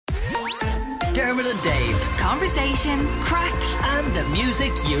Dermot and Dave. Conversation, crack, And the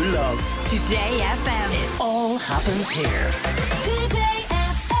music you love. Today FM. It all happens here. Today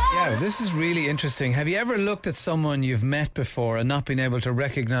FM. Yeah, this is really interesting. Have you ever looked at someone you've met before and not been able to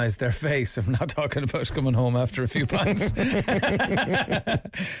recognise their face? I'm not talking about coming home after a few pints.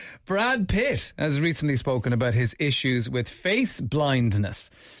 Brad Pitt has recently spoken about his issues with face blindness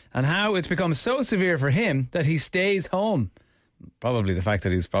and how it's become so severe for him that he stays home. Probably the fact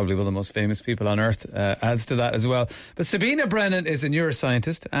that he's probably one of the most famous people on earth adds to that as well. But Sabina Brennan is a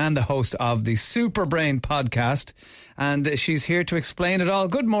neuroscientist and the host of the Superbrain podcast, and she's here to explain it all.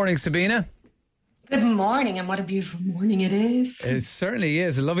 Good morning, Sabina. Good morning, and what a beautiful morning it is. It certainly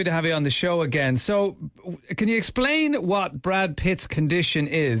is. Lovely to have you on the show again. So, can you explain what Brad Pitt's condition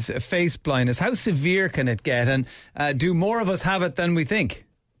is, face blindness? How severe can it get, and do more of us have it than we think?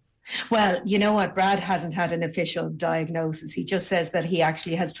 Well, you know what? Brad hasn't had an official diagnosis. He just says that he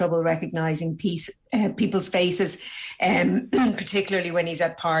actually has trouble recognizing people's faces, particularly when he's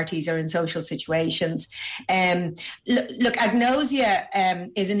at parties or in social situations. Look, agnosia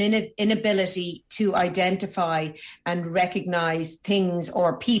is an inability to identify and recognize things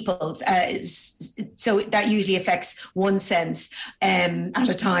or people. So that usually affects one sense at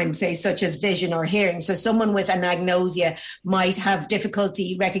a time, say, such as vision or hearing. So someone with an agnosia might have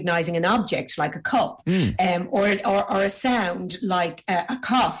difficulty recognizing an object like a cup or a sound like a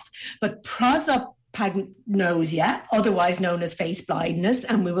cough. But prosopagnosia, otherwise known as face blindness,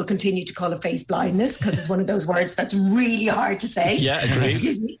 and we will continue to call it face blindness because it's one of those words that's really hard to say. Yeah, agreed.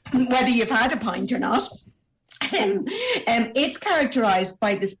 Excuse me, whether you've had a pint or not. It's characterized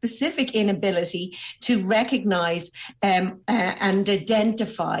by the specific inability to recognize and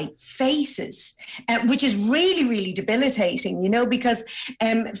identify faces, which is really, really debilitating, because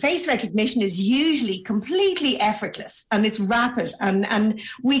face recognition is usually completely effortless and it's rapid and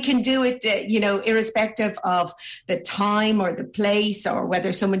we can do it, irrespective of the time or the place or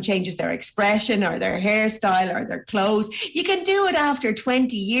whether someone changes their expression or their hairstyle or their clothes. You can do it after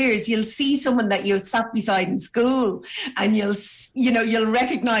 20 years. You'll see someone that you sat beside in school and you'll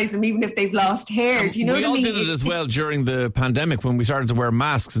recognize them even if they've lost hair. Do you know what I mean? We all did it as well during the pandemic when we started to wear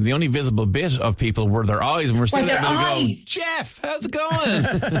masks, and the only visible bit of people were their eyes, and we're sitting there going, Jeff, how's it going?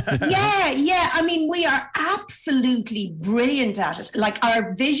 Yeah. I mean, we are absolutely brilliant at it. Like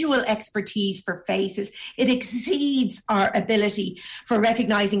our visual expertise for faces, it exceeds our ability for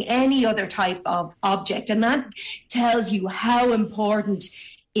recognizing any other type of object. And that tells you how important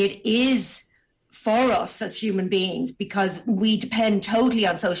it is for us as human beings, because we depend totally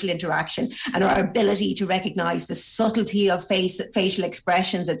on social interaction and our ability to recognize the subtlety of facial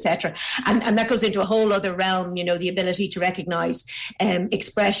expressions, etc. And that goes into a whole other realm, the ability to recognize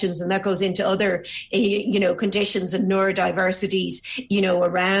expressions, and that goes into other, conditions and neurodiversities,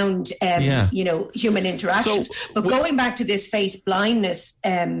 around, human interactions. But going back to this face blindness,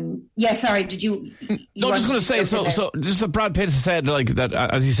 sorry, did you? No, I was just going to say, so just that Brad Pitt said, like that,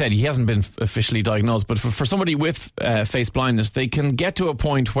 as you said, he hasn't been officially diagnosed, but for somebody with face blindness, they can get to a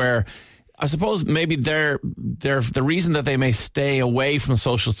point where I suppose maybe the reason that they may stay away from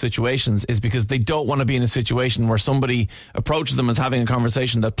social situations is because they don't want to be in a situation where somebody approaches them as having a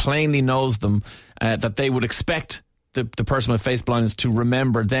conversation that plainly knows them, that they would expect the person with face blindness to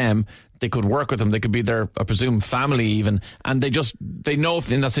remember them. They could work with them. They could be their, I presume, family even. And they know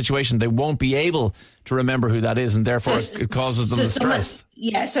if in that situation they won't be able to remember who that is, and therefore it causes them stress.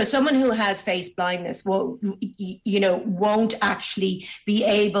 So someone who has face blindness won't actually be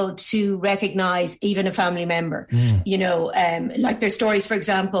able to recognize even a family member. Like there's stories, for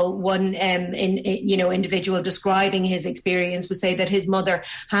example, one individual describing his experience would say that his mother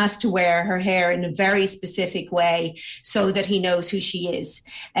has to wear her hair in a very specific way so that he knows who she is.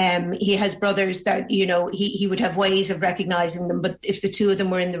 He has brothers that, he would have ways of recognizing them, but if the two of them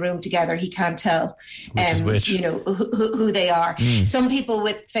were in the room together, he can't tell who they are. Some people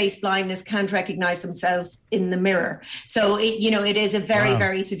with face blindness can't recognize themselves in the mirror. So it is a very,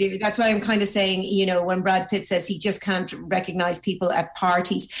 very severe. That's why I'm kind of saying, when Brad Pitt says he just can't recognize people at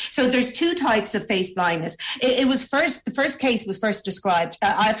parties. So there's two types of face blindness. The first case was first described.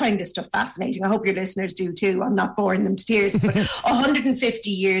 I find this stuff fascinating. I hope your listeners do too. I'm not boring them to tears. But 150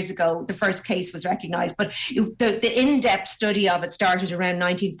 years ago, the first case was recognized. But the in-depth study of it started around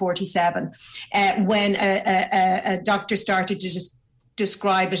 1947 when a doctor started to just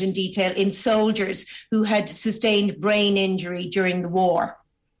describe it in detail in soldiers who had sustained brain injury during the war.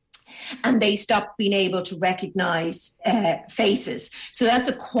 And they stopped being able to recognize faces. So that's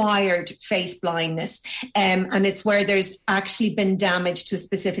acquired face blindness. And it's where there's actually been damage to a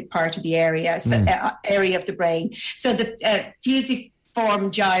specific part of the area, area of the brain. So the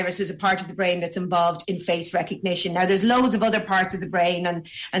form gyrus is a part of the brain that's involved in face recognition. Now, there's loads of other parts of the brain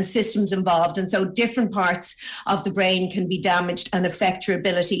and systems involved. And so different parts of the brain can be damaged and affect your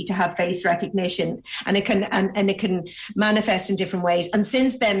ability to have face recognition. And it can manifest in different ways. And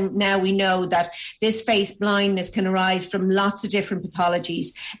since then, now we know that this face blindness can arise from lots of different pathologies,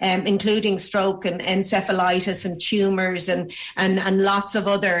 including stroke and encephalitis and tumours and lots of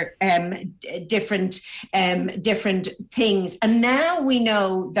other different things. And now we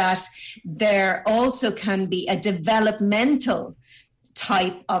know that there also can be a developmental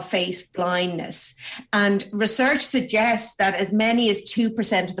type of face blindness. And research suggests that as many as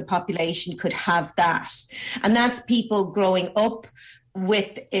 2% of the population could have that. And that's people growing up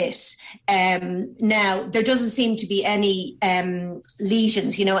with it. Now, there doesn't seem to be any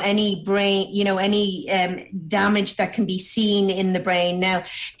lesions, any brain, any damage that can be seen in the brain. Now,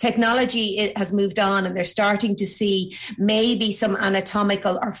 technology has moved on and they're starting to see maybe some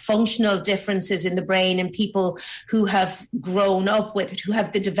anatomical or functional differences in the brain in people who have grown up with it, who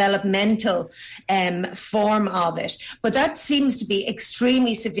have the developmental form of it. But that seems to be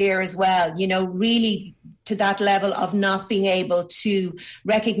extremely severe as well, really to that level of not being able to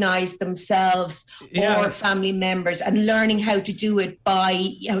recognize themselves or family members, and learning how to do it by,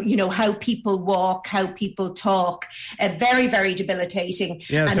 how people walk, how people talk. Very, very debilitating.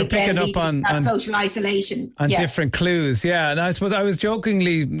 Yeah, and so again, picking up on social isolation. And different clues. Yeah, and I suppose I was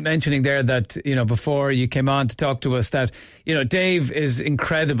jokingly mentioning there that, before you came on to talk to us, that, Dave is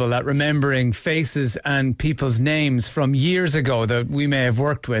incredible at remembering faces and people's names from years ago that we may have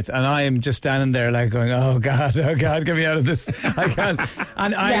worked with. And I am just standing there like going, oh God, get me out of this. I can't.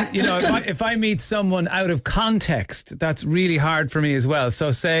 And if I meet someone out of context, that's really hard for me as well.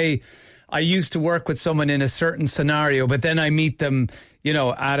 So say I used to work with someone in a certain scenario, but then I meet them,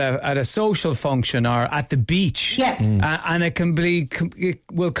 at a social function or at the beach. Yeah. And it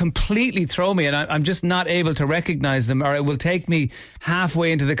will completely throw me, and I'm just not able to recognize them, or it will take me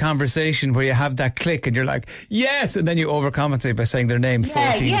halfway into the conversation where you have that click and you're like, yes, and then you overcompensate by saying their name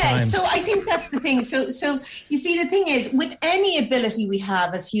 14 times. So I think that's the thing. So you see, the thing is, with any ability we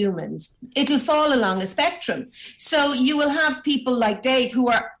have as humans, it'll fall along a spectrum. So you will have people like Dave who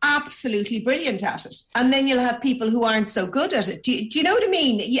are absolutely brilliant at it, and then you'll have people who aren't so good at it. Do you know what I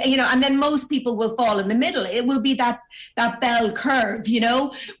mean? And then most people will fall in the middle. It will be that bell curve,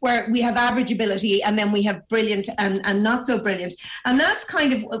 where we have average ability and then we have brilliant and not so brilliant. And that's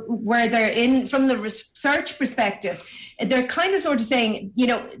kind of where they're in, from the research perspective, they're kind of sort of saying,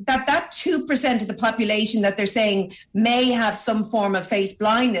 that 2% of the population that they're saying may have some form of face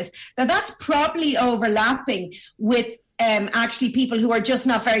blindness, that's probably overlapping with actually people who are just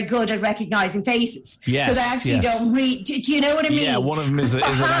not very good at recognizing faces. Yes, so they actually don't read. Do you know what I mean? Yeah, one of them is an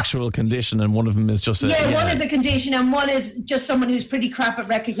actual condition and one of them is just one is a condition and one is just someone who's pretty crap at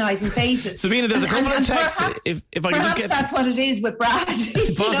recognizing faces. Sabina, there's a couple of texts. Perhaps, if I can just get... that's what it is with Brad.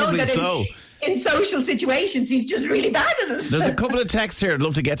 Possibly so. In social situations, he's just really bad at it. There's a couple of texts here I'd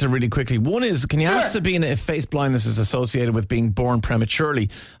love to get to really quickly. One is, can you ask Sabina if face blindness is associated with being born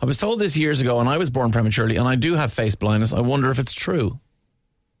prematurely? I was told this years ago and I was born prematurely and I do have face blindness. I wonder if it's true.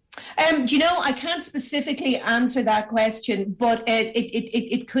 I can't specifically answer that question, but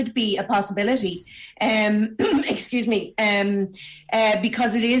it could be a possibility. Excuse me,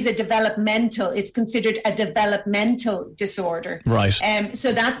 because it is it's considered a developmental disorder. Right.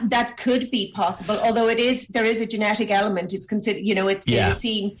 So that could be possible, although there is a genetic element. It's considered, it is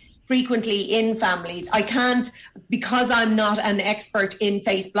seen frequently in families. I can't, because I'm not an expert in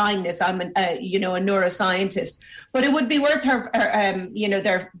face blindness. I'm a neuroscientist, but it would be worth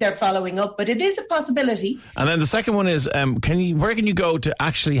they're following up. But it is a possibility. And then the second one is, where can you go to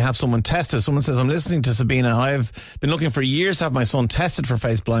actually have someone tested? Someone says, I'm listening to Sabina. I've been looking for years to have my son tested for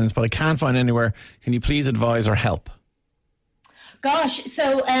face blindness, but I can't find anywhere. Can you please advise or help? Gosh,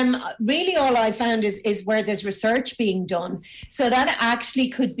 so really all I found is where there's research being done. So that actually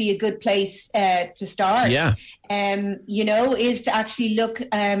could be a good place to start. Yeah. Is to actually look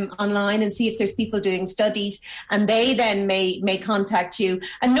online and see if there's people doing studies, and they then may contact you.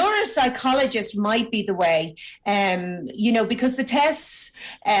 A neuropsychologist might be the way, because the tests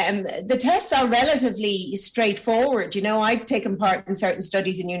are relatively straightforward. I've taken part in certain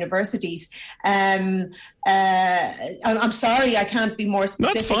studies in universities. I'm sorry, I can't be more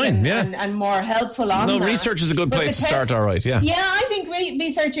specific. That's fine, and more helpful on that. No, research is a good place to start, all right, yeah. Yeah, I think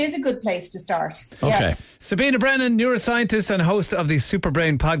research is a good place to start. Okay. Yeah. Sabina Brennan, neuroscientist and host of the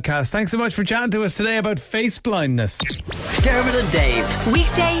Superbrain podcast. Thanks so much for chatting to us today about face blindness. Dermot and Dave.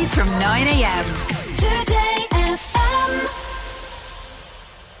 Weekdays from 9 a.m. Today